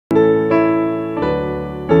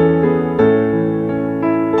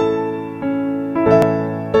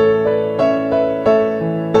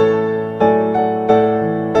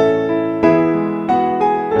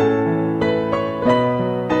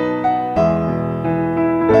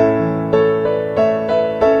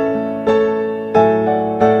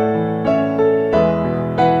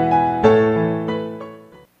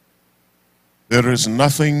There is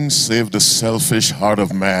nothing save the selfish heart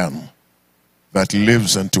of man that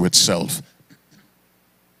lives unto itself.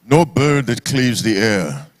 No bird that cleaves the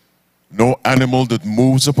air, no animal that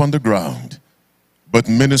moves upon the ground, but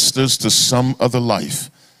ministers to some other life.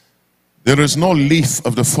 There is no leaf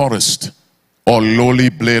of the forest or lowly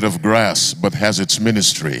blade of grass, but has its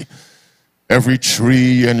ministry. Every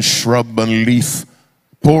tree and shrub and leaf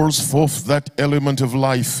pours forth that element of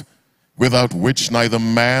life without which neither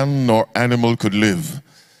man nor animal could live.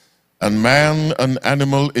 And man and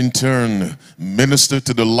animal in turn minister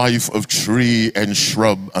to the life of tree and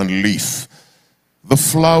shrub and leaf. The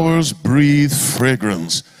flowers breathe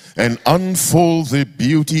fragrance and unfold their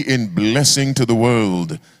beauty in blessing to the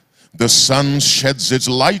world. The sun sheds its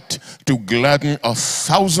light to gladden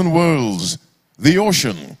 1,000 worlds. The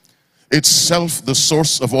ocean, itself the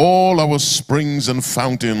source of all our springs and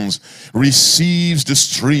fountains, receives the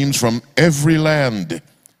streams from every land,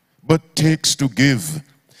 but takes to give.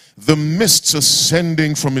 The mists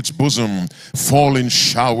ascending from its bosom fall in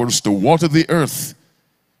showers to water the earth,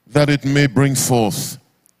 that it may bring forth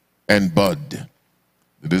and bud.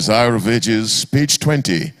 The Desire of Ages, page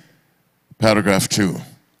 20, paragraph 2.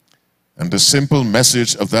 And the simple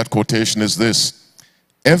message of that quotation is this: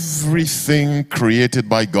 everything created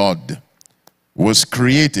by God was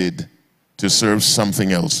created to serve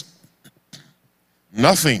something else.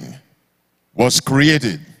 Nothing was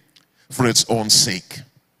created for its own sake.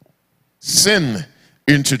 Sin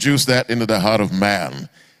introduced that into the heart of man.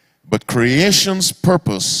 But creation's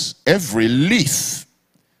purpose, every leaf,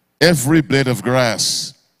 every blade of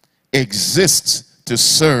grass, exists to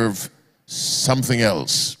serve something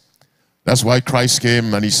else. That's why Christ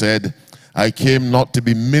came and he said, I came not to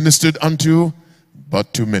be ministered unto,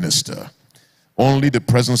 but to minister. Only the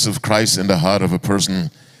presence of Christ in the heart of a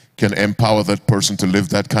person can empower that person to live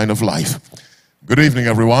that kind of life. Good evening,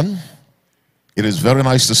 everyone. It is very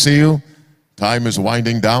nice to see you. Time is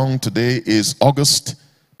winding down. Today is August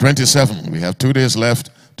 27. We have 2 days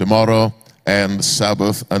left, tomorrow and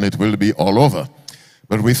Sabbath, and it will be all over.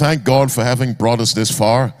 But we thank God for having brought us this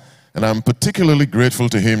far, and I'm particularly grateful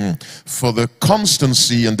to him for the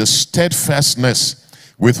constancy and the steadfastness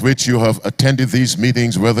with which you have attended these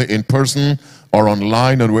meetings, whether in person or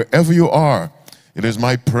online and wherever you are. It is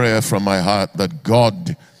my prayer from my heart that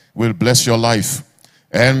God will bless your life,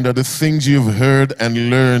 and that the things you've heard and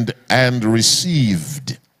learned and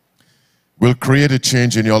received will create a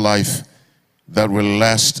change in your life that will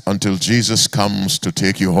last until Jesus comes to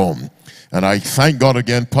take you home. And I thank God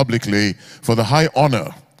again publicly for the high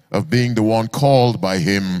honor of being the one called by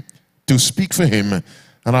him to speak for him,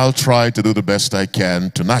 and I'll try to do the best I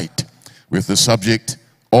can tonight with the subject,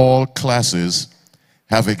 all classes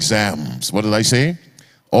have exams. What did I say?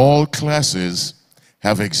 All classes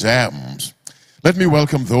have exams. Let me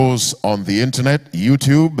welcome those on the internet,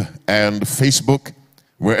 YouTube and Facebook,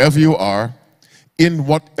 wherever you are, in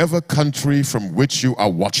whatever country from which you are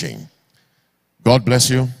watching. God bless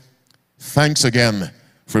you. Thanks again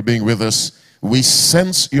for being with us. We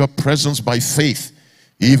sense your presence by faith,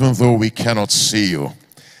 even though we cannot see you.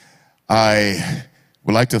 I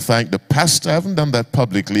would like to thank the pastor, I haven't done that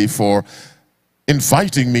publicly, for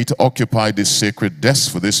inviting me to occupy this sacred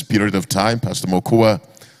desk for this period of time. Pastor Mokua,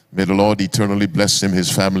 may the Lord eternally bless him,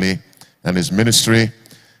 his family, and his ministry.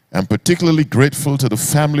 I'm particularly grateful to the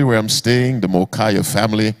family where I'm staying, the Mokaya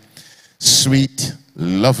family. Sweet,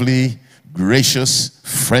 lovely, gracious,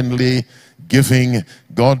 friendly, giving.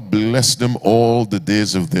 God bless them all the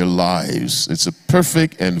days of their lives. It's a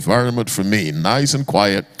perfect environment for me, nice and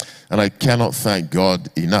quiet, and I cannot thank God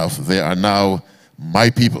enough. They are now my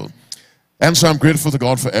people. And so I'm grateful to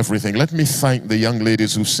God for everything. Let me thank the young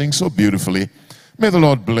ladies who sing so beautifully. May the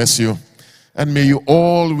Lord bless you, and may you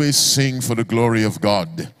always sing for the glory of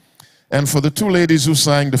God. And for the 2 ladies who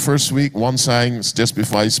sang the first week, one sang just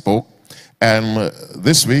before I spoke, and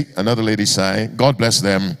this week another lady sang. God bless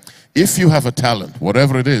them. If you have a talent,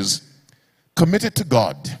 whatever it is, commit it to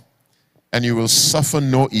God, and you will suffer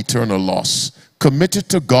no eternal loss. Commit it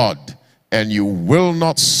to God, and you will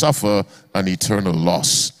not suffer an eternal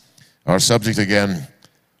loss. Our subject again,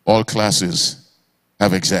 all classes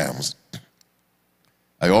have exams.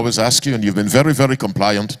 I always ask you, and you've been very, very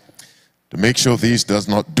compliant, to make sure these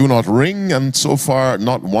do not ring, and so far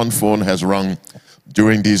not one phone has rung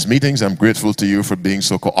during these meetings. I'm grateful to you for being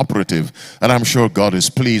so cooperative, and I'm sure God is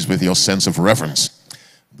pleased with your sense of reverence.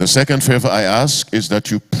 The second favor I ask is that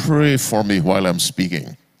you pray for me while I'm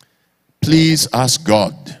speaking. Please ask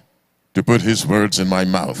God to put his words in my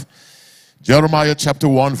mouth. Jeremiah chapter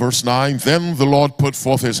 1 verse 9, then the Lord put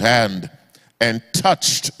forth his hand and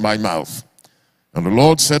touched my mouth. And the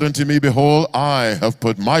Lord said unto me, behold, I have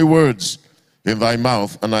put my words in thy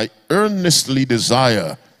mouth, and I earnestly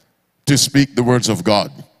desire to speak the words of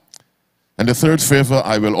God. And the third favor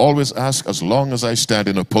I will always ask as long as I stand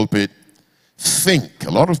in a pulpit, think.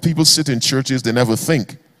 A lot of people sit in churches, they never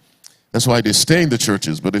think. That's why they stay in the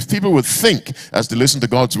churches. But if people would think as they listen to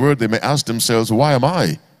God's word, they may ask themselves, why am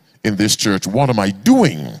I in this church? What am I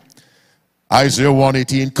doing? Isaiah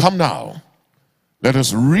 1:18, come now, let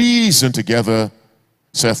us reason together,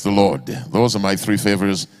 saith the Lord. Those are my three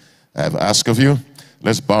favors I have asked of you.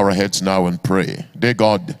 Let's bow our heads now and pray. Dear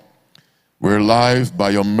God, we're alive by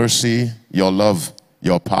your mercy, your love,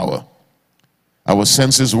 your power. Our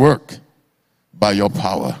senses work by your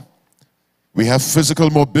power. We have physical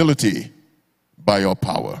mobility by your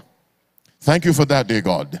power. Thank you for that, dear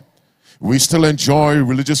God. We still enjoy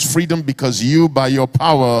religious freedom because you, by your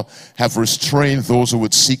power, have restrained those who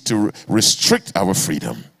would seek to restrict our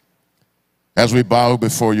freedom. As we bow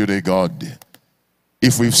before you, dear God,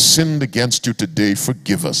 if we've sinned against you today,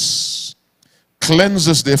 forgive us. Cleanse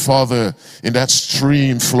us, dear Father, in that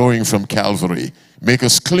stream flowing from Calvary. Make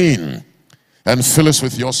us clean and fill us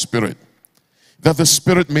with your Spirit, that the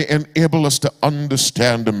Spirit may enable us to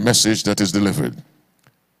understand the message that is delivered.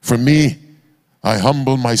 For me, I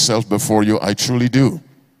humble myself before you, I truly do.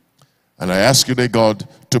 And I ask you, dear God,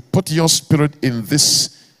 to put your Spirit in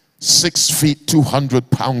this 6 feet, 200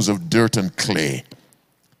 pounds of dirt and clay,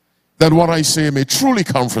 that what I say may truly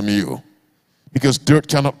come from you, because dirt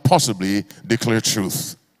cannot possibly declare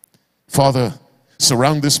truth. Father,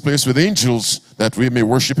 surround this place with angels that we may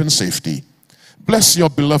worship in safety. Bless your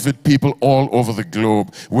beloved people all over the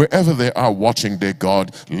globe. Wherever they are watching, dear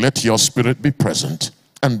God, let your Spirit be present.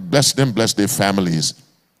 And bless them, bless their families.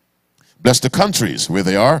 Bless the countries where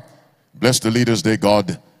they are. Bless the leaders, dear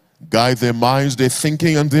God. Guide their minds, their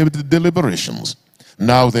thinking, and their deliberations.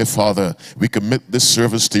 Now, dear Father, we commit this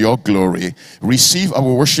service to your glory. Receive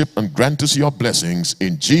our worship and grant us your blessings.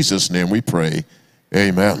 In Jesus' name we pray.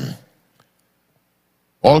 Amen.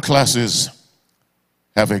 All classes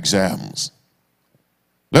have exams.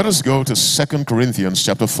 Let us go to 2 Corinthians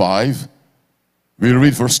chapter 5. We'll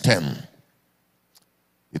read verse 10.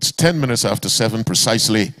 It's 10 minutes after 7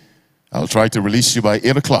 precisely. I'll try to release you by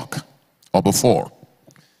 8 o'clock or before.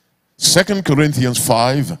 2 Corinthians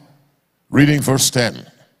 5, reading verse 10.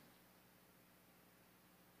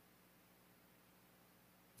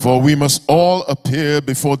 For we must all appear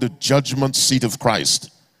before the judgment seat of Christ,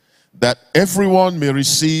 that everyone may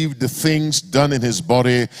receive the things done in his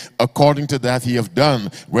body according to that he have done,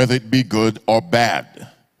 whether it be good or bad.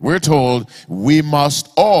 We're told we must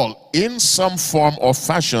all, in some form or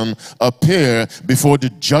fashion, appear before the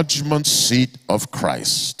judgment seat of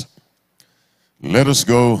Christ. Let us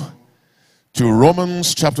go to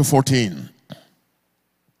Romans chapter 14.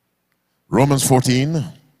 Romans 14.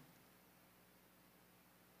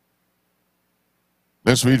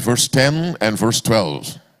 Let's read verse 10 and verse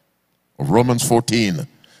 12 of Romans 14.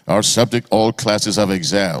 Our subject, all classes have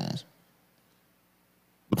exams.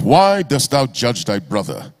 But why dost thou judge thy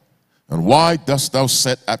brother? And why dost thou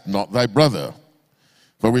set at naught thy brother?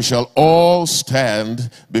 For we shall all stand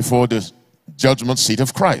before the judgment seat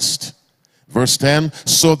of Christ. Verse 10,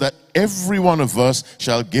 so that every one of us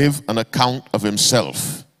shall give an account of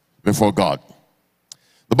himself before God.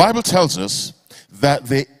 The Bible tells us that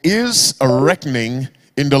there is a reckoning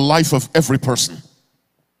in the life of every person.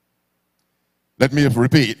 Let me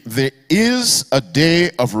repeat. There is a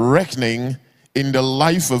day of reckoning in the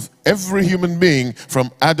life of every human being from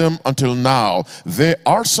Adam until now. There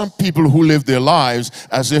are some people who live their lives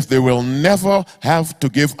as if they will never have to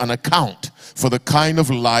give an account for the kind of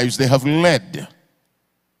lives they have led.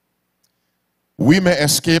 We may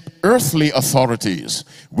escape earthly authorities.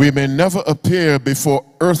 We may never appear before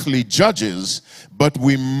earthly judges, but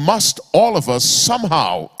we must, all of us,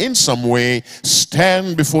 somehow, in some way,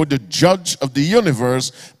 stand before the judge of the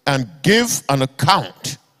universe and give an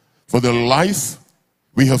account for the life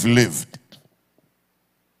we have lived.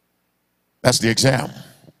 That's the exam.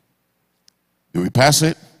 Do we pass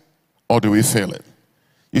it or do we fail it?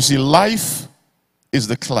 You see, life is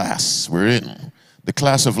the class we're in, the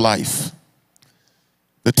class of life.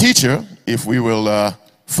 The teacher, if we will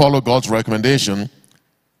follow God's recommendation,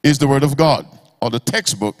 is the Word of God, or the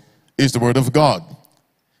textbook is the Word of God.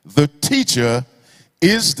 The teacher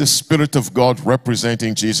is the Spirit of God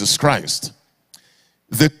representing Jesus Christ.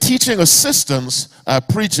 The teaching assistants are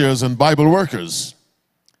preachers and Bible workers.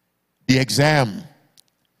 The exam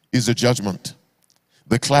is the judgment.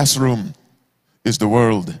 The classroom is the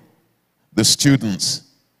world. The students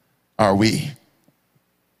are we.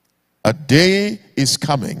 A day is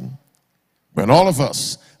coming when all of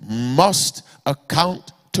us must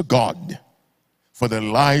account to God for the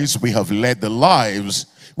lives we have led, the lives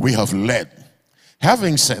we have led.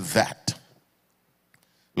 Having said that,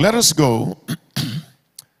 let us go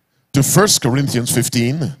to 1 Corinthians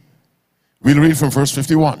 15. We'll read from verse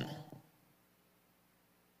 51.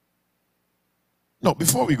 No,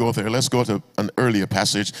 before we go there, let's go to an earlier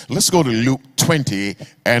passage. Let's go to Luke 20,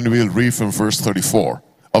 and we'll read from verse 34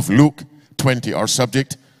 of Luke 20, our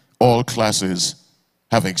subject, all classes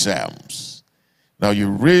have exams. Now, you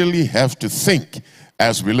really have to think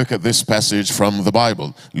as we look at this passage from the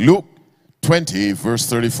Bible. Luke 20, verse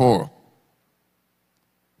 34.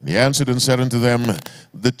 He answered and said unto them,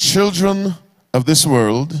 the children of this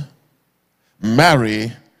world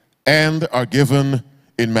marry and are given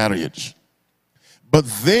in marriage. But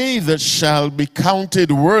they that shall be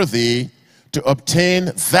counted worthy to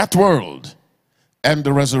obtain that world and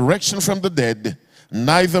the resurrection from the dead,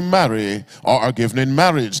 neither marry or are given in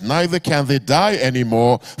marriage, neither can they die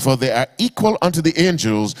anymore, for they are equal unto the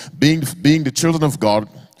angels, being the children of God,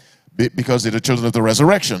 because they're the children of the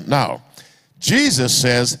resurrection. Now, Jesus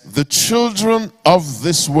says, the children of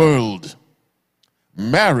this world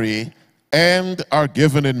marry and are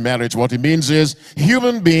given in marriage. What he means is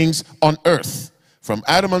human beings on earth, from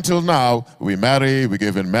Adam until now, we marry, we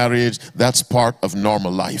give in marriage. That's part of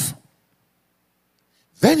normal life.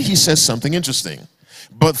 Then he says something interesting.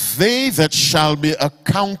 But they that shall be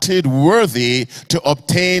accounted worthy to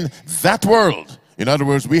obtain that world. In other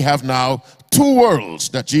words, we have now two worlds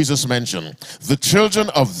that Jesus mentioned. The children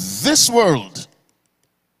of this world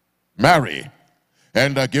marry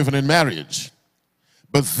and are given in marriage.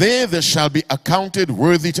 But they that shall be accounted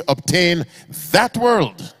worthy to obtain that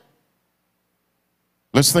world.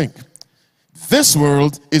 Let's think. This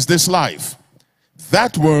world is this life.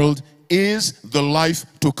 That world is the life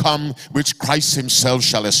to come, which Christ himself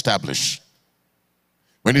shall establish.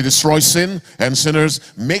 When he destroys sin and sinners,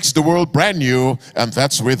 makes the world brand new, and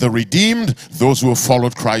that's where the redeemed, those who have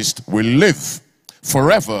followed Christ, will live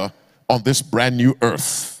forever on this brand new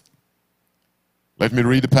earth. Let me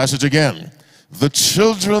read the passage again. The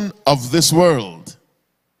children of this world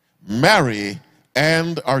marry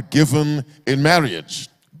and are given in marriage.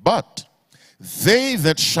 But they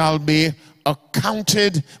that shall be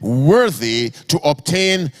accounted worthy to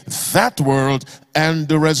obtain that world and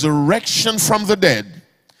the resurrection from the dead,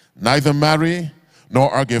 neither marry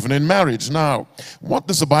nor are given in marriage. Now, what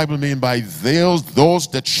does the Bible mean by those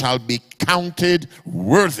that shall be counted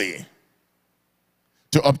worthy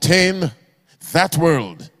to obtain that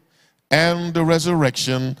world and the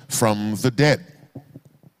resurrection from the dead?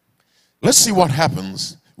 Let's see what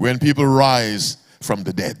happens when people rise from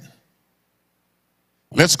the dead.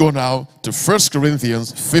 Let's go now to 1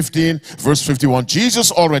 Corinthians 15, verse 51.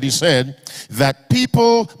 Jesus already said that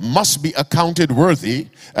people must be accounted worthy,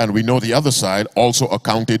 and we know the other side, also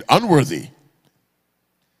accounted unworthy.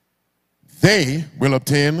 They will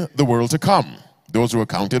obtain the world to come, those who are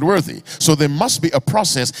counted worthy. So there must be a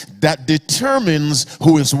process that determines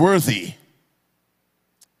who is worthy.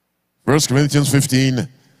 1 Corinthians 15,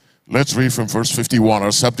 let's read from verse 51.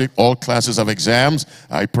 Our subject, all classes of exams.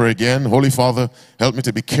 I pray again, Holy Father, help me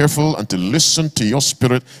to be careful and to listen to your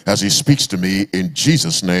Spirit as he speaks to me. In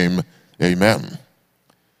Jesus' name, amen.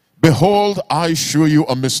 Behold, I shew you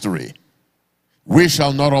a mystery. We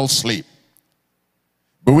shall not all sleep,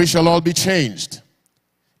 but we shall all be changed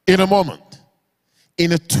in a moment,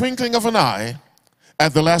 in a twinkling of an eye,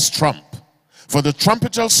 at the last trump. For the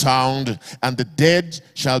trumpet shall sound, and the dead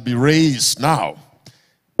shall be raised. Now,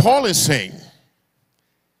 Paul is saying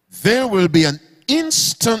there will be an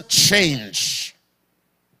instant change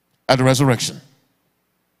at the resurrection.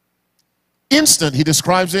 Instant, he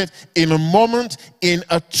describes it, in a moment, in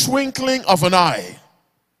a twinkling of an eye.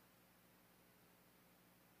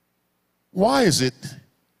 Why is it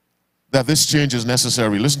that this change is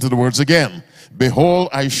necessary? Listen to the words again. Behold,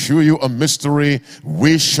 I shew you a mystery.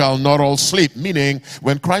 We shall not all sleep. Meaning,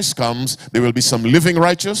 when Christ comes, there will be some living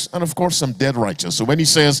righteous and, of course, some dead righteous. So when he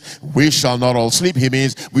says, we shall not all sleep, he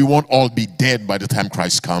means we won't all be dead by the time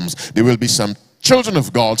Christ comes. There will be some children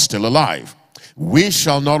of God still alive. We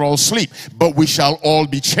shall not all sleep, but we shall all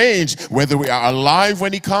be changed, whether we are alive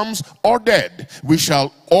when he comes or dead. We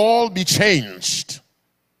shall all be changed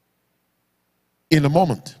in a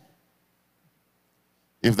moment.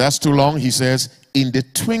 If that's too long, he says, in the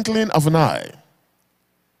twinkling of an eye,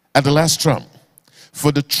 at the last trump.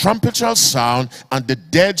 For the trumpet shall sound, and the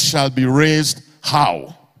dead shall be raised.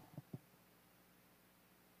 How?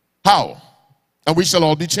 How? And we shall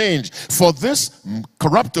all be changed. For this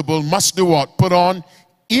corruptible must do what? Put on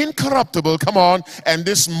incorruptible. Come on. And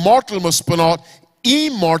this mortal must put on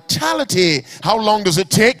immortality. How long does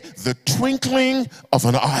it take? The twinkling of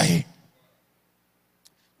an eye.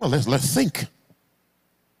 Well, let's think.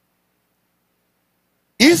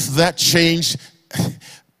 If that change,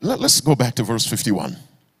 let's go back to verse 51.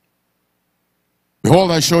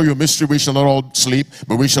 Behold, I show you a mystery. We shall not all sleep,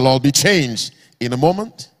 but we shall all be changed in a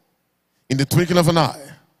moment, in the twinkling of an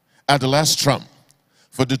eye, at the last trump.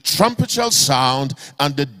 For the trumpet shall sound,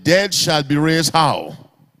 and the dead shall be raised how?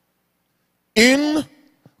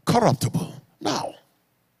 Incorruptible. Now,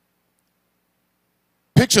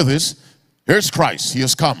 picture this. Here's Christ. He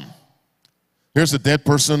has come. Here's the dead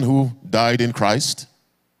person who died in Christ.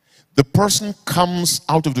 The person comes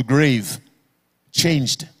out of the grave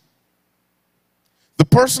changed. The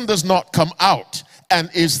person does not come out and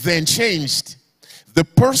is then changed. The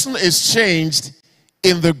person is changed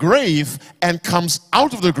in the grave and comes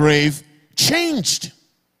out of the grave changed.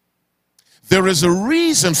 There is a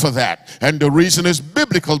reason for that, and the reason is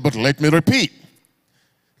biblical, but let me repeat.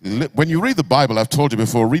 When you read the Bible, I've told you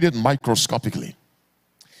before, read it microscopically.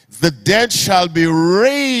 The dead shall be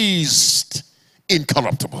raised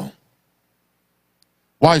incorruptible.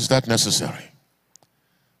 Why is that necessary?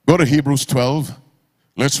 Go to Hebrews 12.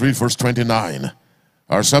 Let's read verse 29.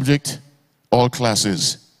 Our subject, all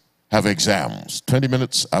classes have exams. 20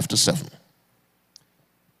 minutes after 7.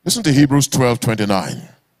 Listen to Hebrews 12:29.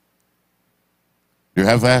 Do you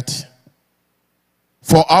have that?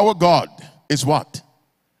 For our God is what?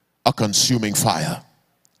 A consuming fire.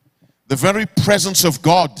 The very presence of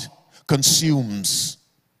God consumes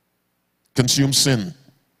sin,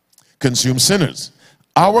 consumes sinners.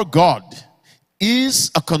 Our God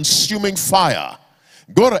is a consuming fire.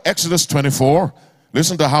 Go to Exodus 24.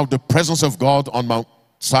 Listen to how the presence of God on Mount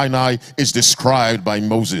Sinai is described by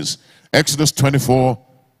Moses. Exodus 24,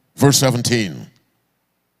 verse 17.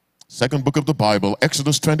 Second book of the Bible,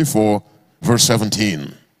 Exodus 24, verse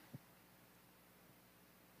 17.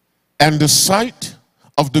 And the sight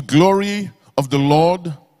of the glory of the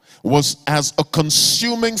Lord was as a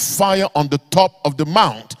consuming fire on the top of the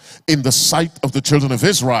mount in the sight of the children of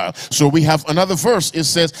Israel. So we have another verse. It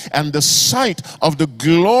says, and the sight of the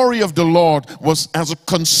glory of the Lord was as a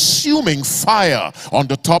consuming fire on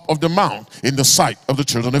the top of the mount in the sight of the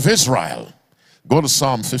children of Israel. Go to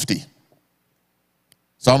Psalm 50.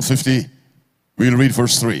 Psalm 50, we'll read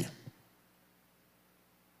verse 3.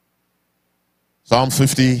 Psalm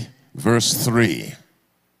 50, verse 3.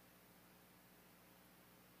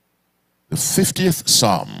 The 50th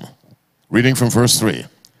Psalm, reading from verse 3.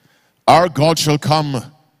 Our God shall come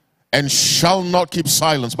and shall not keep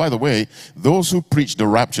silence. By the way, those who preach the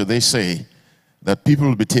rapture, they say that people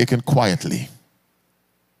will be taken quietly.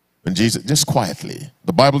 When Jesus, just quietly.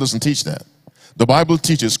 The Bible doesn't teach that. The Bible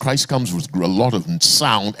teaches Christ comes with a lot of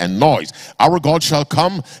sound and noise. Our God shall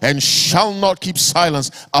come and shall not keep silence.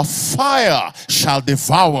 A fire shall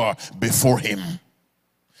devour before him,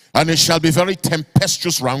 and it shall be very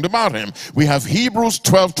tempestuous round about him. We have Hebrews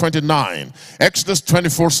 12:29, Exodus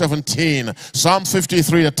 24:17, Psalm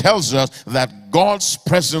 53 that tells us that God's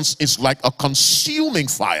presence is like a consuming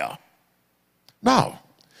fire. Now,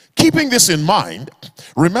 keeping this in mind,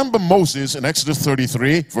 remember Moses in Exodus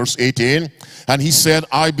 33, verse 18, and he said,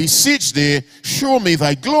 I beseech thee, show me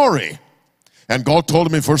thy glory. And God told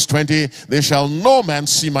him in verse 20, there shall no man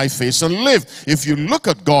see my face and live. If you look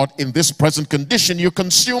at God in this present condition, you're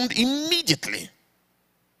consumed immediately.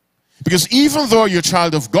 Because even though you're a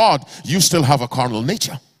child of God, you still have a carnal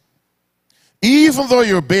nature. Even though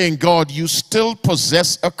you're obeying God, you still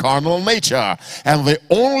possess a carnal nature. And the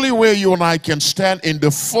only way you and I can stand in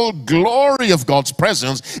the full glory of God's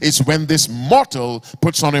presence is when this mortal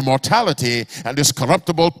puts on immortality and this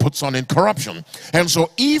corruptible puts on incorruption. And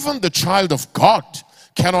so even the child of God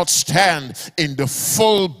cannot stand in the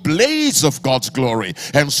full blaze of God's glory.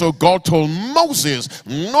 And so God told Moses,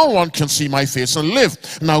 no one can see my face and live.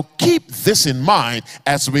 Now keep this in mind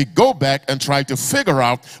as we go back and try to figure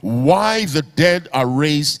out why the dead are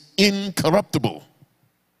raised incorruptible.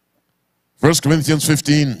 1 Corinthians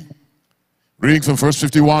 15, reading from verse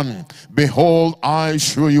 51. Behold, I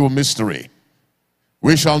show you a mystery.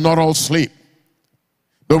 We shall not all sleep,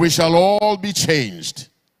 but we shall all be changed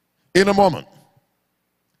in a moment,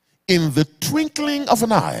 in the twinkling of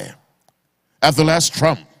an eye, at the last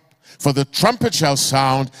trump. For the trumpet shall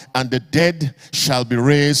sound, and the dead shall be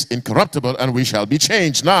raised incorruptible, and we shall be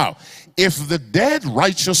changed. Now, if the dead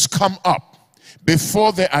righteous come up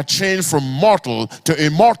before they are changed from mortal to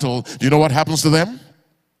immortal, do you know what happens to them?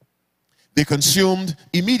 They're consumed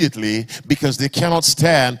immediately because they cannot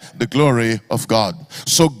stand the glory of God.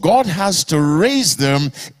 So God has to raise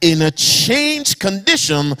them in a changed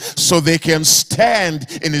condition so they can stand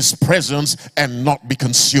in his presence and not be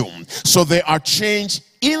consumed. So they are changed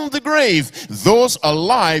in the grave. Those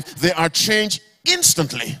alive, they are changed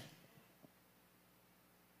instantly.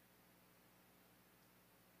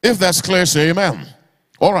 If that's clear, say amen.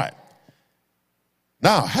 All right.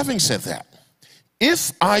 Now, having said that,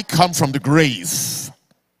 if I come from the grave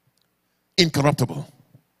incorruptible,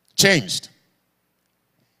 changed,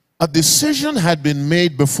 a decision had been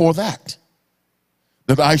made before that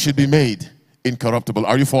I should be made incorruptible.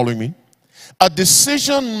 Are you following me? A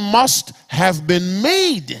decision must have been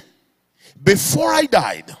made before I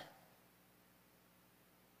died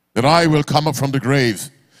that I will come up from the grave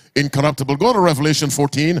incorruptible. Go to Revelation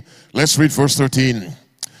 14. Let's read verse 13.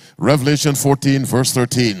 Revelation 14, verse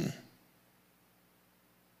 13.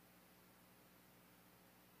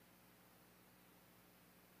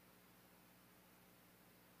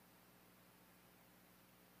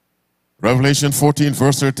 Revelation 14,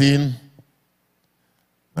 verse 13.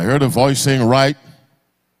 I heard a voice saying, "Write,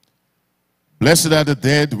 blessed are the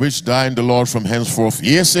dead which die in the Lord from henceforth.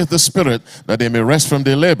 Yea, saith the Spirit, that they may rest from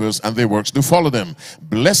their labors, and their works do follow them.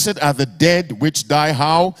 Blessed are the dead which die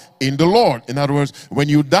how? In the Lord." In other words, when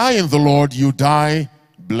you die in the Lord, you die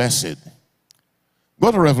blessed.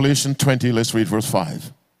 Go to Revelation 20, let's read verse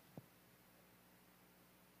 5.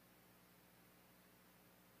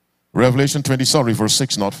 Revelation 20, sorry, verse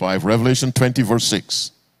 6, not 5. Revelation 20, verse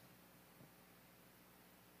 6.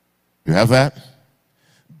 You have that?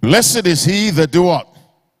 Blessed is he that do what?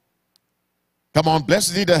 Come on,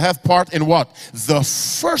 blessed is he that hath part in what? The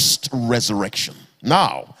first resurrection.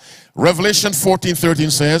 Now, Revelation 14, 13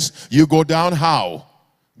 says, you go down how?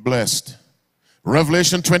 Blessed.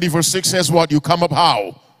 Revelation 20, verse 6 says what? You come up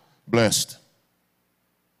how? Blessed.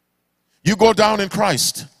 You go down in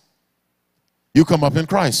Christ. You come up in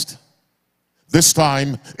Christ. This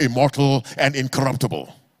time, immortal and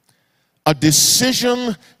incorruptible. A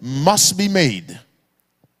decision must be made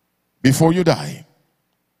before you die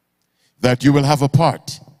that you will have a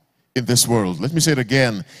part in this world. Let me say it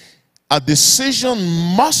again. A decision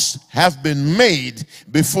must have been made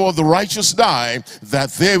before the righteous die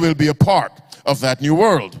that they will be a part of that new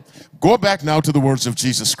world. Go back now to the words of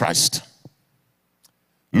Jesus Christ.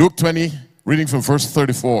 Luke 20, reading from verse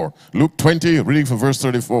 34. Luke 20, reading from verse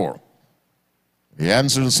 34. He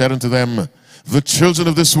answered and said unto them, the children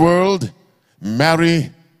of this world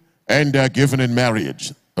marry and are given in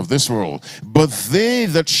marriage of this world, but they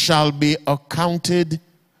that shall be accounted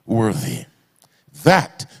worthy.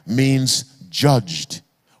 That means judged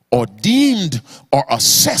or deemed or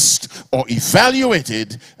assessed or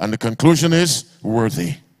evaluated, and the conclusion is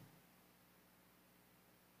worthy.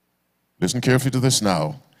 Listen carefully to this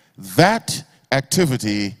now. That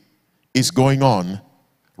activity is going on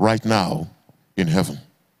right now in heaven.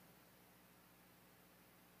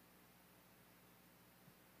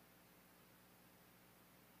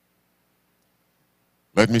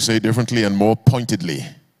 Let me say differently and more pointedly.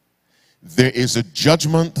 There is a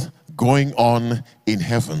judgment going on in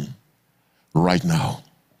heaven right now.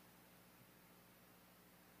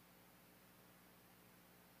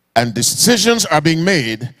 And decisions are being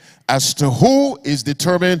made as to who is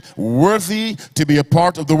determined worthy to be a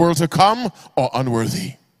part of the world to come or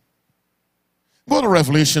unworthy. Go to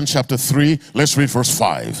Revelation chapter 3. Let's read verse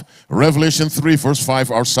 5. Revelation 3, verse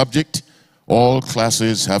 5, our subject. All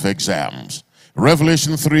classes have exams.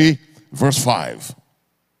 Revelation 3, verse 5.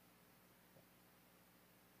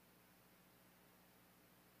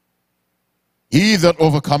 He that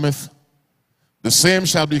overcometh, the same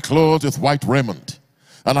shall be clothed with white raiment,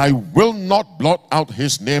 and I will not blot out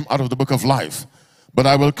his name out of the book of life, but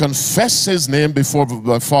I will confess his name before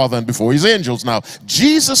my Father and before his angels. Now,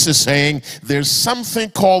 Jesus is saying there's something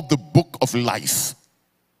called the book of life,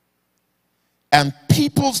 and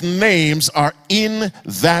people's names are in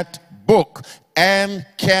that book and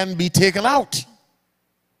can be taken out.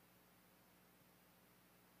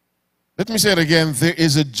 Let me say it again. There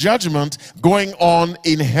is a judgment going on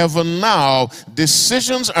in heaven now.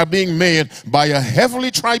 Decisions are being made by a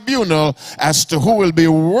heavenly tribunal as to who will be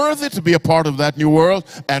worthy to be a part of that new world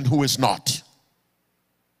and who is not.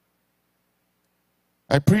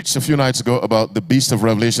 I preached a few nights ago about the beast of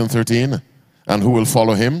Revelation 13 and who will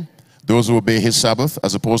follow him. Those who obey his Sabbath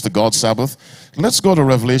as opposed to God's Sabbath. Let's go to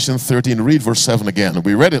Revelation 13, read verse 7 again.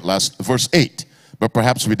 We read it verse 8, but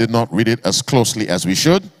perhaps we did not read it as closely as we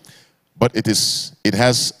should. But it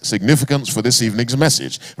has significance for this evening's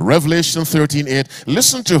message. Revelation 13:8.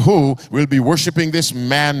 Listen to who will be worshiping this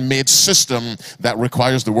man-made system that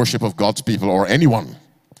requires the worship of God's people or anyone.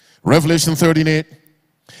 Revelation 13:8.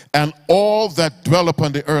 And all that dwell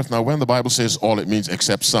upon the earth. Now, when the Bible says all, it means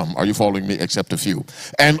except some. Are you following me? Except a few.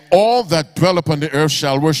 And all that dwell upon the earth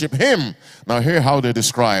shall worship him. Now, hear how they're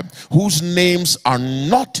described. Whose names are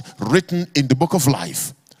not written in the book of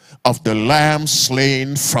life, of the Lamb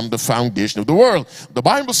slain from the foundation of the world. The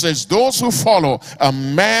Bible says those who follow a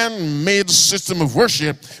man-made system of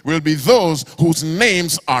worship will be those whose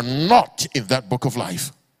names are not in that book of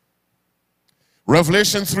life.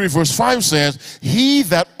 Revelation 3 verse 5 says, he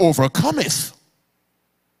that overcometh.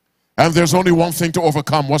 And there's only one thing to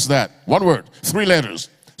overcome. What's that? One word, 3 letters,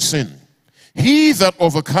 sin. He that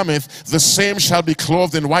overcometh, the same shall be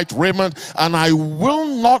clothed in white raiment, and I will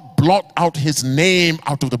not blot out his name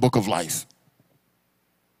out of the book of life.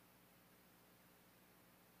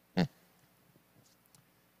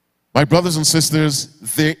 My brothers and sisters,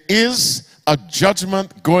 there is a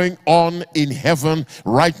judgment going on in heaven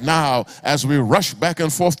right now as we rush back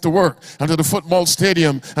and forth to work, and to the football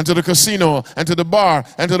stadium, and to the casino, and to the bar,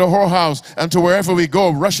 and to the whorehouse, and to wherever we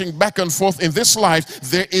go, rushing back and forth in this life.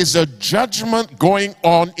 There is a judgment going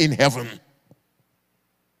on in heaven.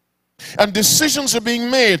 And decisions are being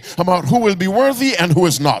made about who will be worthy and who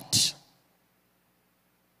is not.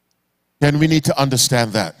 And we need to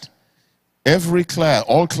understand that. Every class,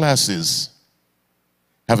 all classes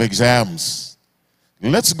have exams.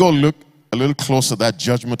 Let's go look a little closer at that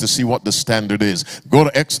judgment to see what the standard is. Go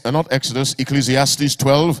to not Exodus, Ecclesiastes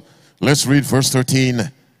 12. Let's read verse 13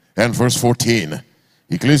 and verse 14.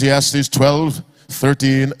 Ecclesiastes 12,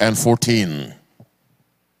 13 and 14.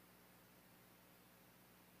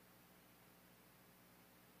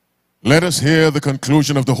 Let us hear the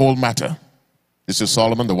conclusion of the whole matter. This is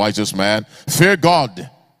Solomon, the wisest man. Fear God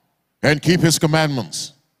and keep his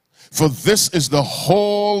commandments. For this is the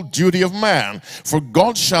whole duty of man. For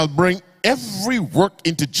God shall bring every work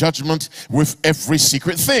into judgment with every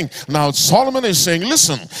secret thing. Now Solomon is saying,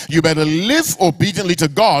 listen, you better live obediently to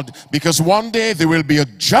God, because one day there will be a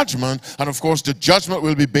judgment, and of course the judgment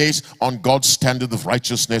will be based on God's standard of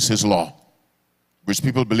righteousness, his law, which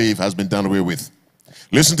people believe has been done away with.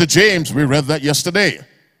 Listen to James, we read that yesterday.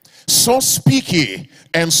 So speak ye,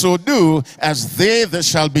 and so do, as they that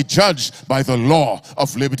shall be judged by the law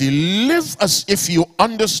of liberty. Live as if you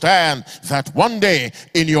understand that one day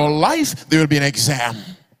in your life there will be an exam.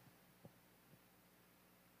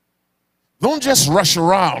 Don't just rush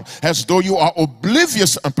around as though you are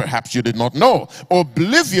oblivious, and perhaps you did not know,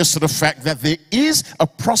 oblivious to the fact that there is a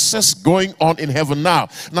process going on in heaven now.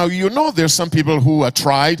 Now, you know there's some people who are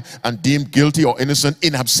tried and deemed guilty or innocent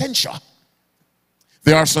in absentia.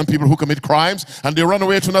 There are some people who commit crimes and they run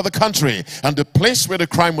away to another country, and the place where the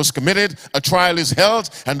crime was committed, a trial is held,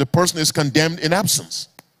 and the person is condemned in absence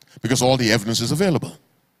because all the evidence is available.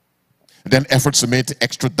 And then efforts are made to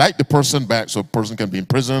extradite the person back so the person can be in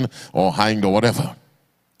prison or hanged or whatever.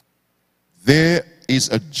 There is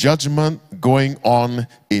a judgment going on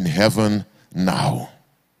in heaven now.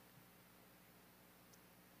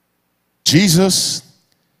 Jesus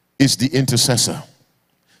is the intercessor.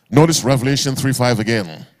 Notice Revelation 3:5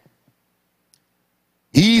 again.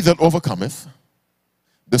 He that overcometh,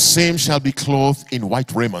 the same shall be clothed in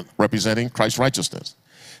white raiment, representing Christ's righteousness.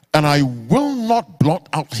 And I will not blot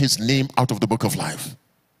out his name out of the book of life,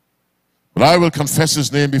 but I will confess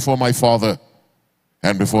his name before my Father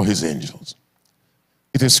and before his angels.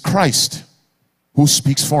 It is Christ who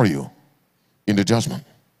speaks for you in the judgment.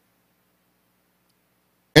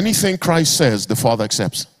 Anything Christ says, the Father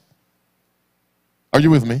accepts. Are you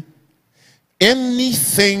with me?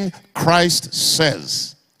 Anything Christ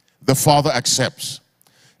says, the Father accepts.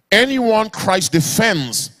 Anyone Christ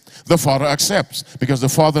defends, the Father accepts, because the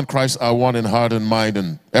Father and Christ are one in heart and mind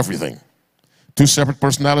and everything. Two separate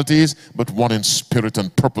personalities, but one in spirit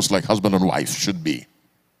and purpose, like husband and wife should be.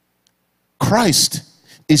 Christ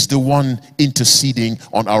is the one interceding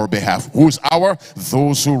on our behalf. Who is our?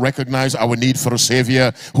 Those who recognize our need for a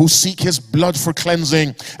Savior, who seek his blood for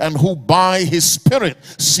cleansing, and who by his Spirit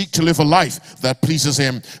seek to live a life that pleases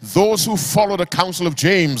him. Those who follow the counsel of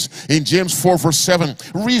James in James 4 verse 7.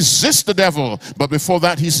 Resist the devil. But before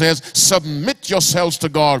that he says, submit yourselves to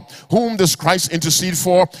God. Whom does Christ intercede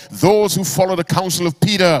for? Those who follow the counsel of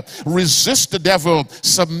Peter. Resist the devil.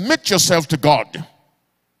 Submit yourself to God.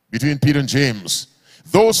 Between Peter and James.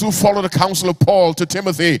 Those who follow the counsel of Paul to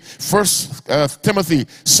Timothy, 1 Timothy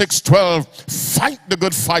 6:12, fight the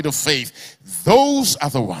good fight of faith. Those are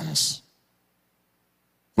the ones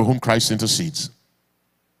for whom Christ intercedes.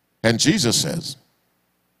 And Jesus says,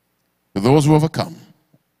 for those who overcome,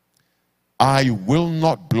 I will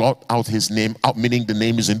not blot out his name out, meaning the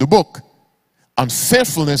name is in the book.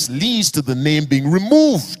 Unfaithfulness leads to the name being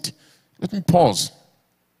removed. Let me pause.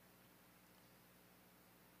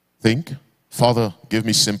 Think. Father, give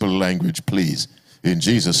me simple language, please. In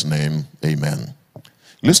Jesus' name, amen.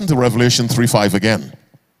 Listen to Revelation 3:5 again.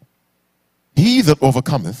 He that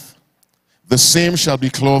overcometh, the same shall be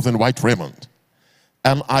clothed in white raiment,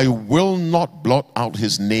 and I will not blot out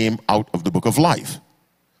his name out of the book of life.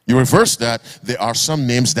 You reverse that, there are some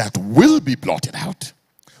names that will be blotted out,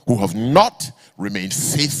 who have not remained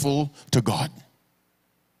faithful to God.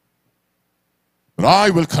 But I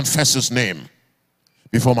will confess his name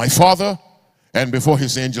before my Father and before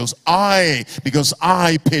his angels. Because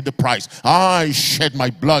I paid the price. I shed my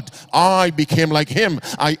blood. I became like him.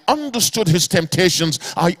 I understood his temptations.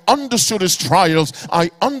 I understood his trials. I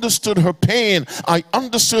understood her pain. I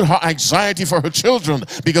understood her anxiety for her children,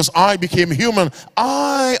 because I became human.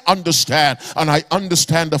 I understand, and I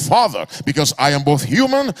understand the Father, because I am both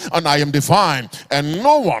human and I am divine, and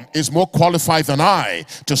no one is more qualified than I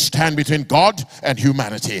to stand between God and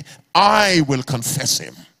humanity. I will confess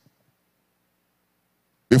him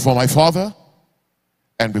before my Father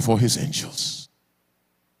and before his angels.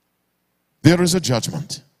 There is a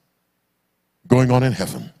judgment going on in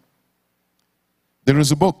heaven. There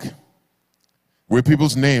is a book where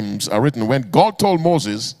people's names are written. When God told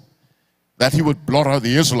Moses that he would blot out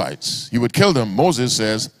the Israelites, he would kill them, Moses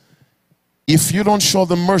says, if you don't show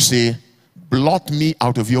them mercy, blot me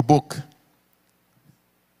out of your book.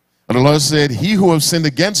 And the Lord said, he who has sinned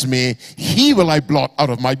against me, he will I blot out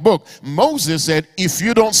of my book. Moses said, if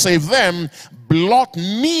you don't save them, blot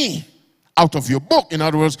me out of your book. In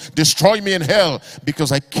other words, destroy me in hell,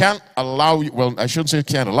 because I can't allow you, well, I shouldn't say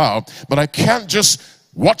can't allow, but I can't just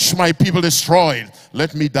watch my people destroyed.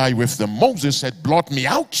 Let me die with them. Moses said, blot me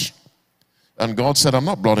out. And God said, I'm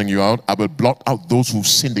not blotting you out. I will blot out those who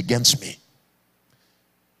sinned against me.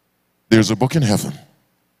 There's a book in heaven.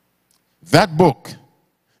 That book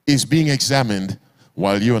is being examined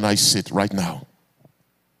while you and I sit right now.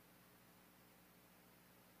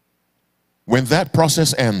 When that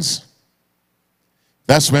process ends,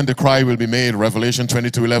 that's when the cry will be made. Revelation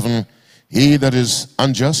 22:11, he that is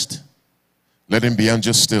unjust, let him be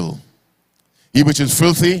unjust still. He which is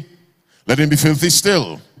filthy, let him be filthy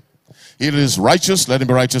still. He that is righteous, let him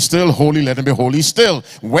be righteous still. Holy, let him be holy still.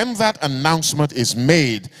 When that announcement is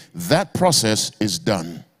made, that process is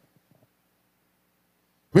done.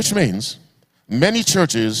 Which means many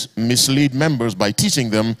churches mislead members by teaching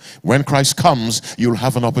them when Christ comes, you'll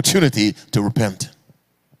have an opportunity to repent.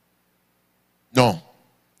 No.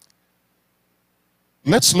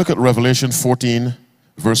 Let's look at Revelation 14,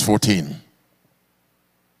 verse 14.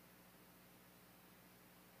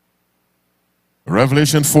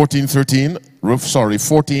 Revelation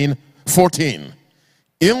 14:14.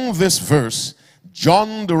 In this verse,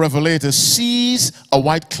 John the Revelator sees a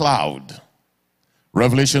white cloud.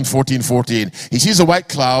 Revelation 14:14. He sees a white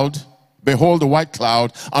cloud. Behold, a white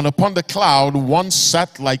cloud, and upon the cloud one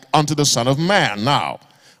sat like unto the Son of Man. Now,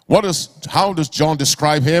 how does John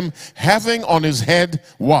describe him? Having on his head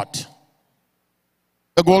what?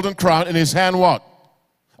 A golden crown. In his hand what?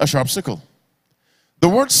 A sharp sickle. The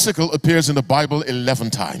word sickle appears in the Bible 11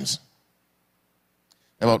 times.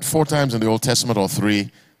 About 4 times in the Old Testament, or 3,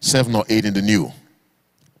 7 or 8 in the New.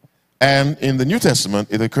 And in the New Testament,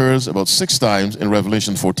 it occurs about 6 times in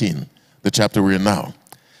Revelation 14, the chapter we're in now.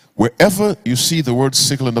 Wherever you see the word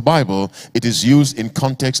sickle in the Bible, it is used in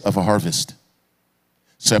context of a harvest,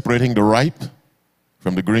 separating the ripe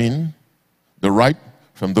from the green, the ripe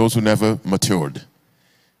from those who never matured.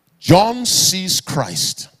 John sees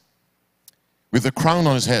Christ with a crown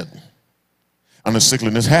on his head and a sickle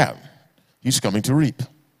in his hand. He's coming to reap.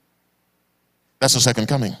 That's the second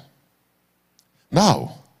coming.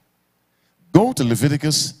 Now, go to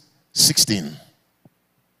Leviticus 16,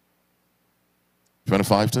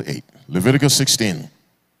 25 to 8. Leviticus 16.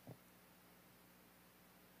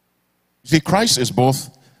 You see, Christ is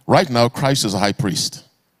both, right now, Christ is a high priest.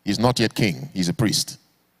 He's not yet king. He's a priest.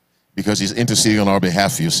 Because he's interceding on our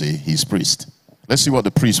behalf, you see. He's priest. Let's see what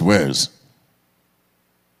the priest wears.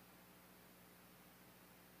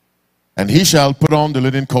 And he shall put on the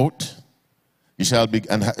linen coat. He shall be,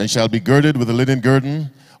 and shall be girded with the linen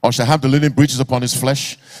girdon, or shall have the linen breeches upon his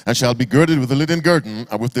flesh, and shall be girded with the linen girdon,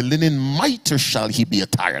 and with the linen mitre shall he be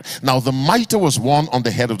attired. Now the mitre was worn on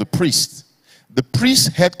the head of the priest. The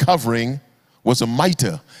priest's head covering was a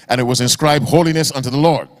mitre, and it was inscribed, holiness unto the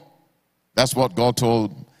Lord. That's what God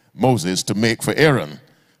told Moses to make for Aaron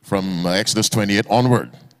from Exodus 28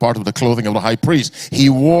 onward, part of the clothing of the high priest. He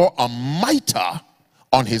wore a mitre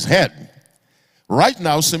on his head. Right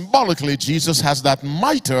now, symbolically, Jesus has that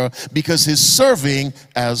mitre because he's serving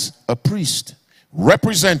as a priest,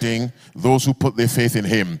 representing those who put their faith in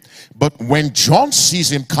him. But when John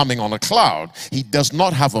sees him coming on a cloud, he does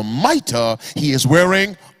not have a mitre, he is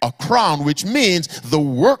wearing a crown, which means the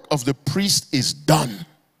work of the priest is done.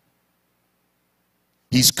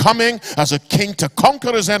 He's coming as a king to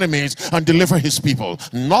conquer his enemies and deliver his people,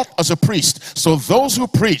 not as a priest. So those who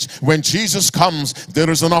preach, when Jesus comes, there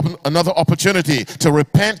is another opportunity to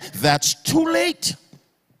repent. That's too late.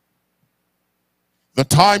 The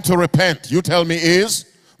time to repent, you tell me, is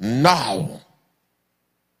now.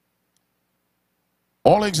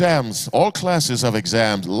 All exams, all classes have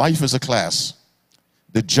exams. Life is a class.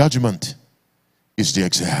 The judgment is the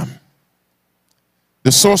exam.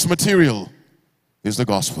 The source material is the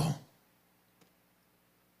gospel.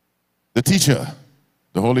 The teacher,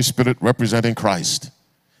 the Holy Spirit representing Christ.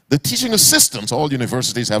 The teaching assistants, all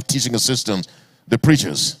universities have teaching assistants, the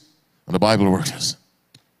preachers and the Bible workers.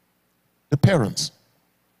 The parents.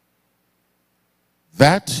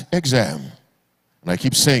 That exam, and I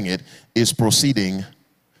keep saying it, is proceeding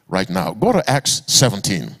right now. Go to Acts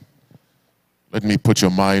 17. Let me put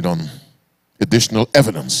your mind on additional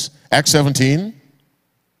evidence. Acts 17.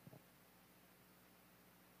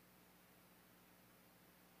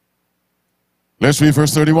 Let's read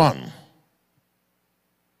verse 31.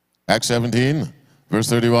 Acts 17, verse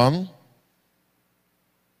 31.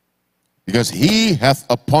 Because he hath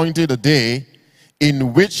appointed a day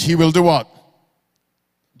in which he will do what?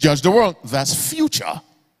 Judge the world. That's future.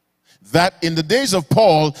 That in the days of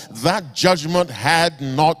Paul, that judgment had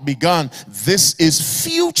not begun. This is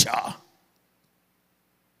future.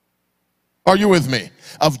 Are you with me?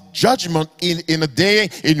 Of judgment in a day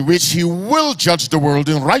in which he will judge the world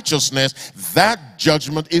in righteousness. That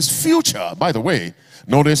judgment is future. By the way,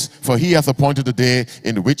 notice, for he hath appointed a day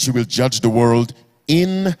in which he will judge the world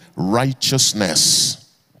in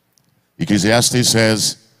righteousness. Ecclesiastes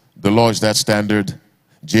says, the law is that standard.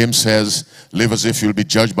 James says, live as if you'll be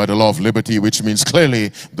judged by the law of liberty, which means clearly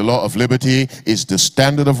the law of liberty is the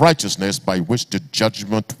standard of righteousness by which the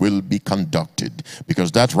judgment will be conducted.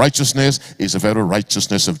 Because that righteousness is the very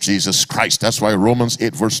righteousness of Jesus Christ. That's why Romans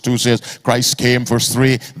 8 verse 2 says, Christ came, verse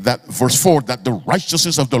 3, that verse 4, that the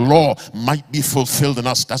righteousness of the law might be fulfilled in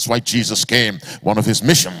us. That's why Jesus came, one of his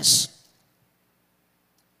missions.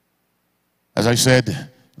 As I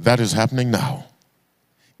said, that is happening now.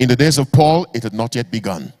 In the days of Paul, it had not yet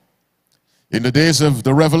begun. In the days of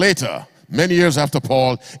the Revelator, many years after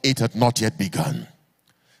Paul, it had not yet begun.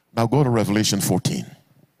 Now go to Revelation 14,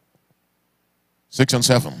 6 and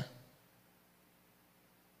 7.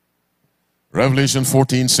 Revelation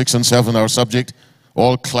 14, 6 and 7, our subject,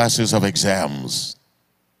 all classes of exams.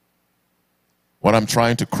 What I'm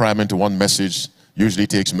trying to cram into one message usually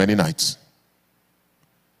takes many nights.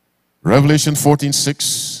 Revelation 14,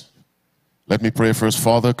 6. Let me pray first.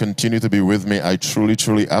 Father, continue to be with me. I truly,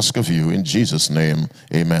 truly ask of you in Jesus' name.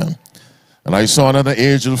 Amen. And I saw another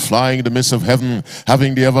angel flying in the midst of heaven,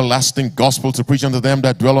 having the everlasting gospel to preach unto them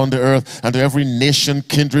that dwell on the earth, and to every nation,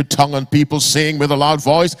 kindred, tongue, and people, saying with a loud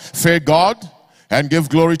voice, fear God and give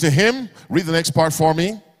glory to him. Read the next part for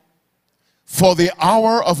me. For the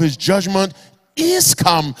hour of his judgment is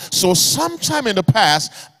come. So sometime in the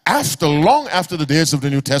past, long after the days of the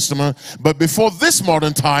New Testament, but before this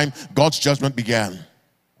modern time, God's judgment began.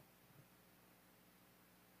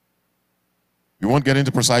 We won't get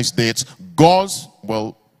into precise dates.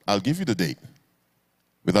 Well, I'll give you the date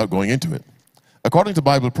without going into it. According to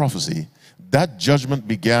Bible prophecy, that judgment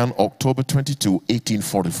began October 22,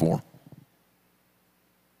 1844.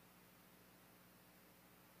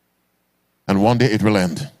 And one day it will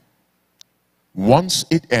end. Once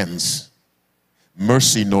it ends,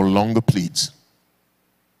 mercy no longer pleads.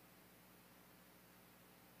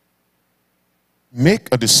 Make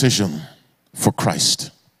a decision for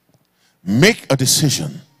Christ. Make a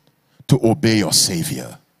decision to obey your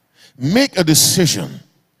Savior. Make a decision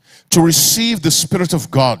to receive the Spirit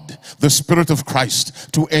of God, the Spirit of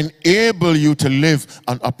Christ, to enable you to live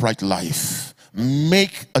an upright life.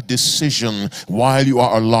 Make a decision while you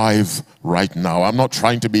are alive right now. I'm not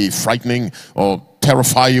trying to be frightening or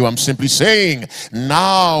terrify you. I'm simply saying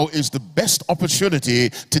now is the best opportunity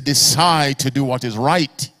to decide to do what is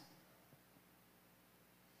right.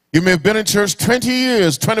 You may have been in church 20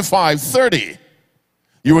 years, 25, 30.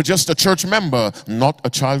 You were just a church member, not a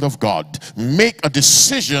child of God. Make a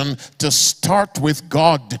decision to start with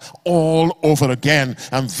God all over again.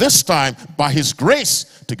 And this time, by his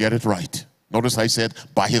grace, to get it right. Notice I said,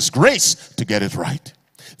 by his grace, to get it right.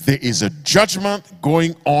 There is a judgment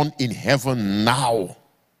going on in heaven now.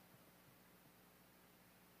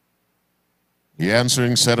 He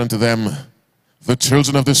answering said unto them, the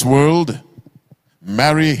children of this world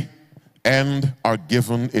marry and are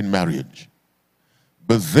given in marriage.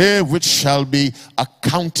 But they which shall be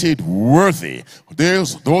accounted worthy,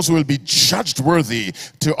 those who will be judged worthy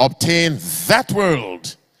to obtain that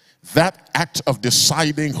world, That act of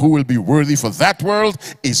deciding who will be worthy for that world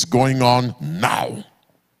is going on now.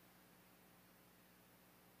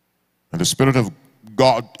 And the Spirit of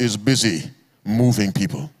God is busy moving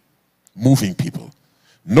people. Moving people.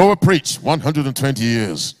 Noah preached 120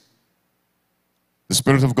 years. The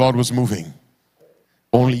Spirit of God was moving.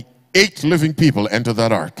 Only 8 living people entered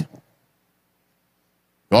that ark.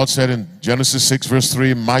 God said in Genesis 6 verse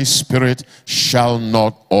 3, my spirit shall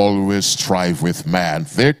not always strive with man.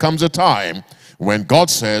 There comes a time when God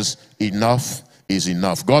says enough is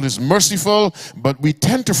enough. God is merciful, but we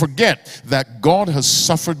tend to forget that God has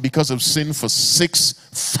suffered because of sin for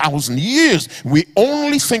 6,000 years. We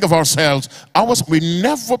only think of ourselves. We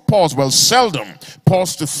never pause, well, seldom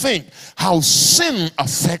pause to think how sin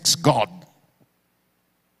affects God.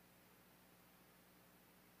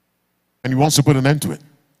 And he wants to put an end to it.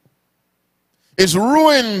 It's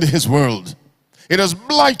ruined his world. It has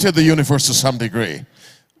blighted the universe to some degree.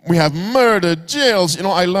 We have murder, jails. You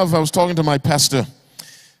know, I was talking to my pastor,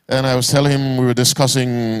 and I was telling him, we were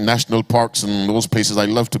discussing national parks and those places. I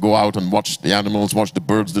love to go out and watch the animals, watch the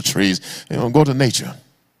birds, the trees, you know, go to nature.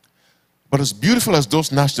 But as beautiful as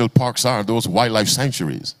those national parks are, those wildlife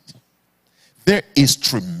sanctuaries, there is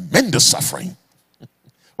tremendous suffering.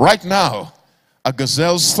 Right now, a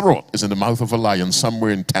gazelle's throat is in the mouth of a lion somewhere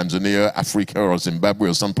in Tanzania, Africa, or Zimbabwe,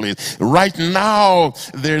 or someplace. Right now,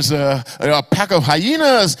 there's a pack of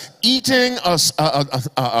hyenas eating a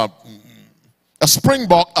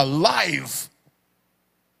springbok alive.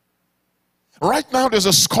 Right now, there's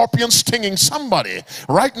a scorpion stinging somebody.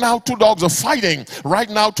 Right now, 2 dogs are fighting. Right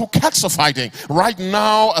now, 2 cats are fighting. Right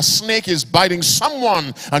now, a snake is biting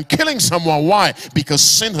someone and killing someone. Why? Because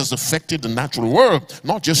sin has affected the natural world,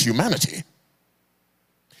 not just humanity.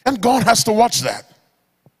 And God has to watch that.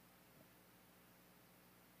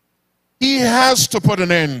 He has to put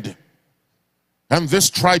an end. And this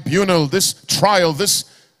tribunal, this trial, this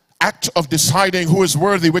act of deciding who is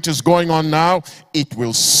worthy, which is going on now, it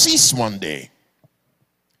will cease one day.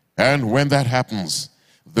 And when that happens,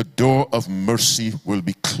 the door of mercy will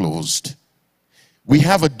be closed. We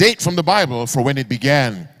have a date from the Bible for when it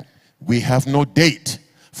began. We have no date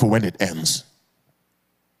for when it ends.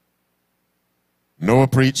 Noah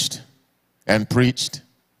preached and preached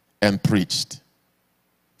and preached.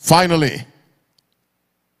 Finally,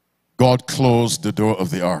 God closed the door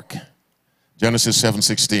of the ark. Genesis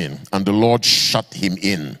 7:16, and the Lord shut him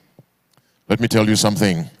in. Let me tell you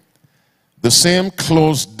something. The same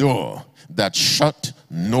closed door that shut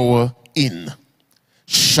Noah in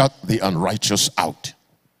shut the unrighteous out.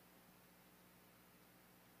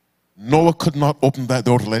 Noah could not open that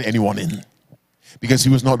door to let anyone in because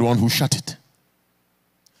he was not the one who shut it.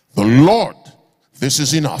 The Lord, this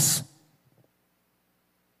is enough.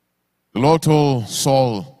 The Lord told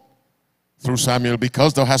Saul through Samuel,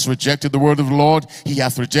 because thou hast rejected the word of the Lord, he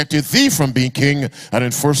hath rejected thee from being king. And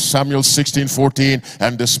in 1 Samuel 16:14,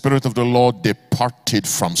 and the Spirit of the Lord departed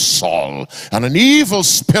from Saul, and an evil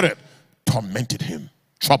spirit tormented him,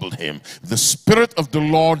 troubled him. The Spirit of the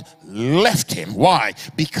Lord left him. Why?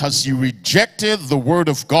 Because you rejected the word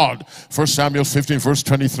of God. 1 Samuel 15 verse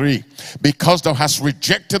 23. Because thou hast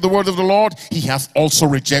rejected the word of the Lord, he hath also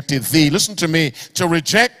rejected thee. Listen to me. To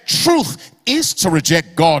reject truth is to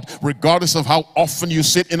reject God, regardless of how often you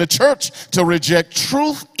sit in a church. To reject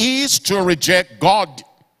truth is to reject God.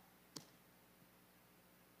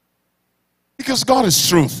 Because God is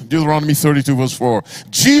truth, Deuteronomy 32 verse 4.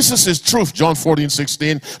 Jesus is truth, John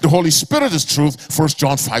 14:16. The Holy Spirit is truth, 1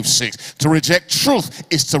 John 5:6. To reject truth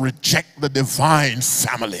is to reject the divine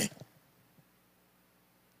family.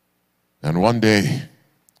 And one day,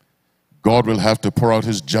 God will have to pour out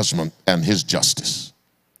his judgment and his justice.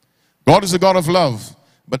 God is a God of love,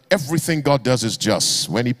 but everything God does is just.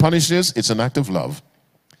 When he punishes, it's an act of love.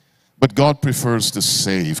 But God prefers to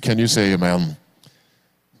save. Can you say amen?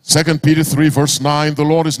 2 Peter 3 verse 9, the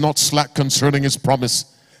Lord is not slack concerning his promise,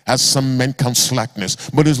 as some men count slackness,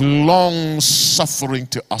 but is long suffering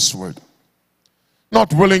to usward,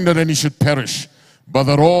 not willing that any should perish, but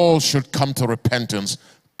that all should come to repentance.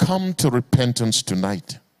 Come to repentance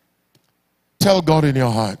tonight. Tell God in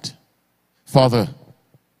your heart, Father,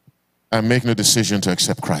 I'm making a decision to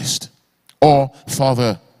accept Christ. Or,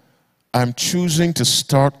 Father, I'm choosing to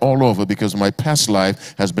start all over because my past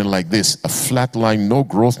life has been like this, a flat line, no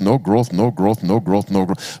growth, no growth, no growth, no growth, no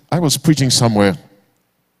growth. I was preaching somewhere.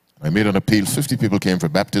 I made an appeal. 50 people came for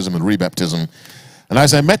baptism and rebaptism. And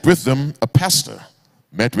as I met with them, a pastor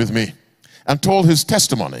met with me and told his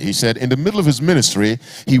testimony. He said, in the middle of his ministry,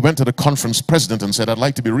 he went to the conference president and said, I'd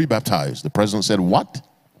like to be rebaptized. The president said, what?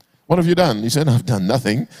 What have you done? He said, I've done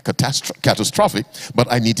nothing catastrophic, but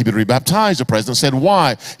I need to be rebaptized. The president said,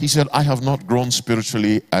 why? He said, I have not grown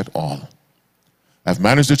spiritually at all. I've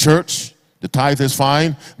managed the church. The tithe is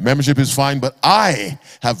fine. Membership is fine. But I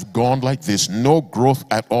have gone like this. No growth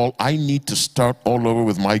at all. I need to start all over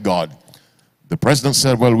with my God. The president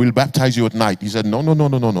said, well, we'll baptize you at night. He said,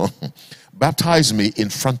 no. Baptize me in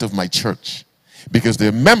front of my church. Because there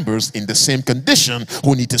are members in the same condition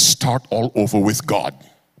who need to start all over with God.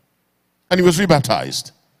 And he was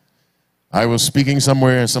rebaptized. I was speaking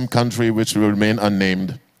somewhere in some country which will remain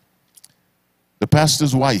unnamed. The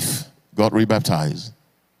pastor's wife got rebaptized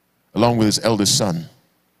along with his eldest son.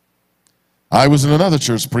 I was in another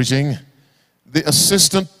church preaching. The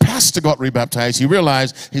assistant pastor got rebaptized. He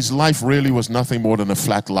realized his life really was nothing more than a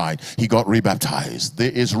flat line. He got rebaptized. There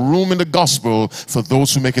is room in the gospel for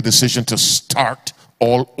those who make a decision to start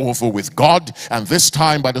all over with God, and this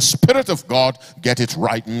time by the Spirit of God, get it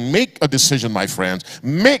right. Make a decision, my friends.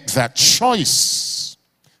 Make that choice.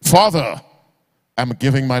 Father, I'm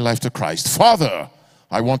giving my life to Christ. Father,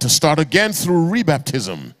 I want to start again through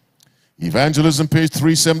rebaptism. Evangelism, page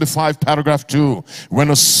 375, paragraph 2.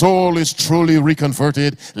 When a soul is truly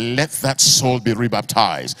reconverted, let that soul be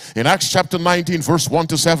rebaptized. In Acts chapter 19, verse 1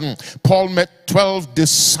 to 7, Paul met 12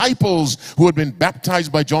 disciples who had been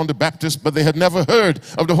baptized by John the Baptist, but they had never heard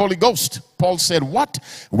of the Holy Ghost. Paul said, what?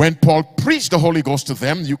 When Paul preached the Holy Ghost to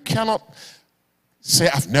them, you cannot say,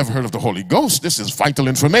 I've never heard of the Holy Ghost. This is vital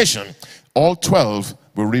information. All 12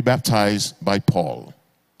 were rebaptized by Paul.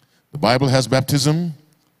 The Bible has baptism.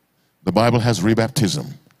 The Bible has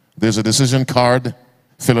rebaptism. There's a decision card.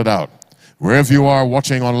 Fill it out. Wherever you are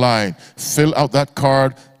watching online, fill out that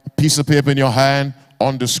card, a piece of paper in your hand,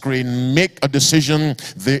 on the screen. Make a decision.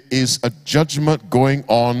 There is a judgment going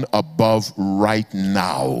on above right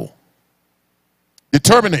now,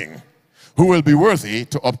 determining who will be worthy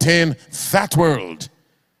to obtain that world.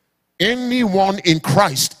 Anyone in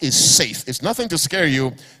Christ is safe. It's nothing to scare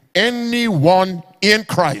you. Anyone in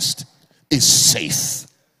Christ is safe.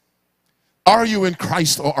 Are you in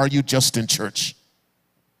Christ or are you just in church?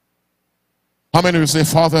 How many will say,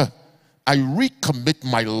 Father, I recommit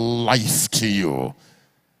my life to you.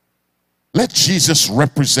 Let Jesus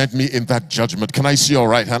represent me in that judgment. Can I see your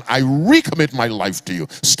right hand? I recommit my life to you.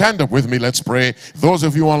 Stand up with me. Let's pray. Those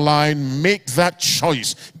of you online, make that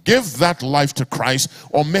choice. Give that life to Christ,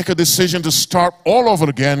 or make a decision to start all over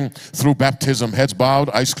again through baptism. Heads bowed,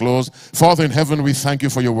 eyes closed. Father in heaven, we thank you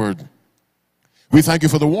for your word. We thank you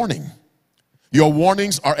for the warning. Your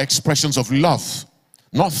warnings are expressions of love,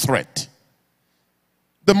 not threat.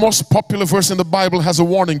 The most popular verse in the Bible has a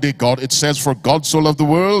warning, dear God. It says, for God so loved the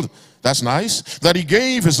world, that's nice. That he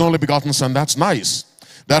gave his only begotten son, that's nice.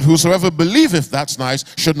 That whosoever believeth, that's nice,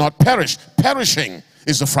 should not perish. Perishing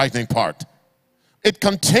is the frightening part. It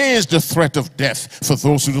contains the threat of death for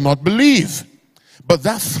those who do not believe. But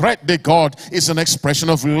that threat, dear God, is an expression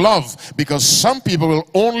of love, because some people will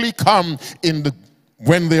only come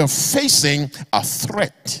when they are facing a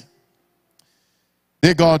threat.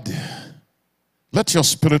 Dear God, let your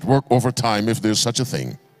Spirit work over time, if there's such a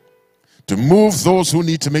thing, to move those who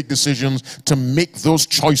need to make decisions, to make those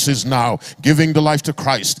choices now, giving the life to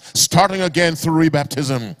Christ, starting again through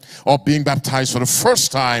rebaptism, or being baptized for the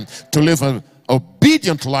first time, to live an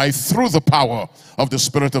obedient life through the power of the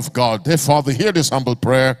Spirit of God. Dear Father, hear this humble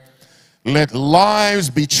prayer. Let lives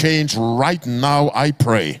be changed right now, I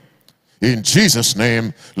pray. In Jesus'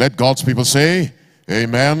 name, let God's people say,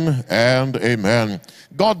 amen and amen.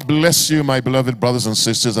 God bless you, my beloved brothers and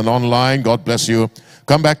sisters, and online, God bless you.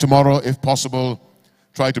 Come back tomorrow if possible.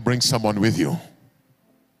 Try to bring someone with you.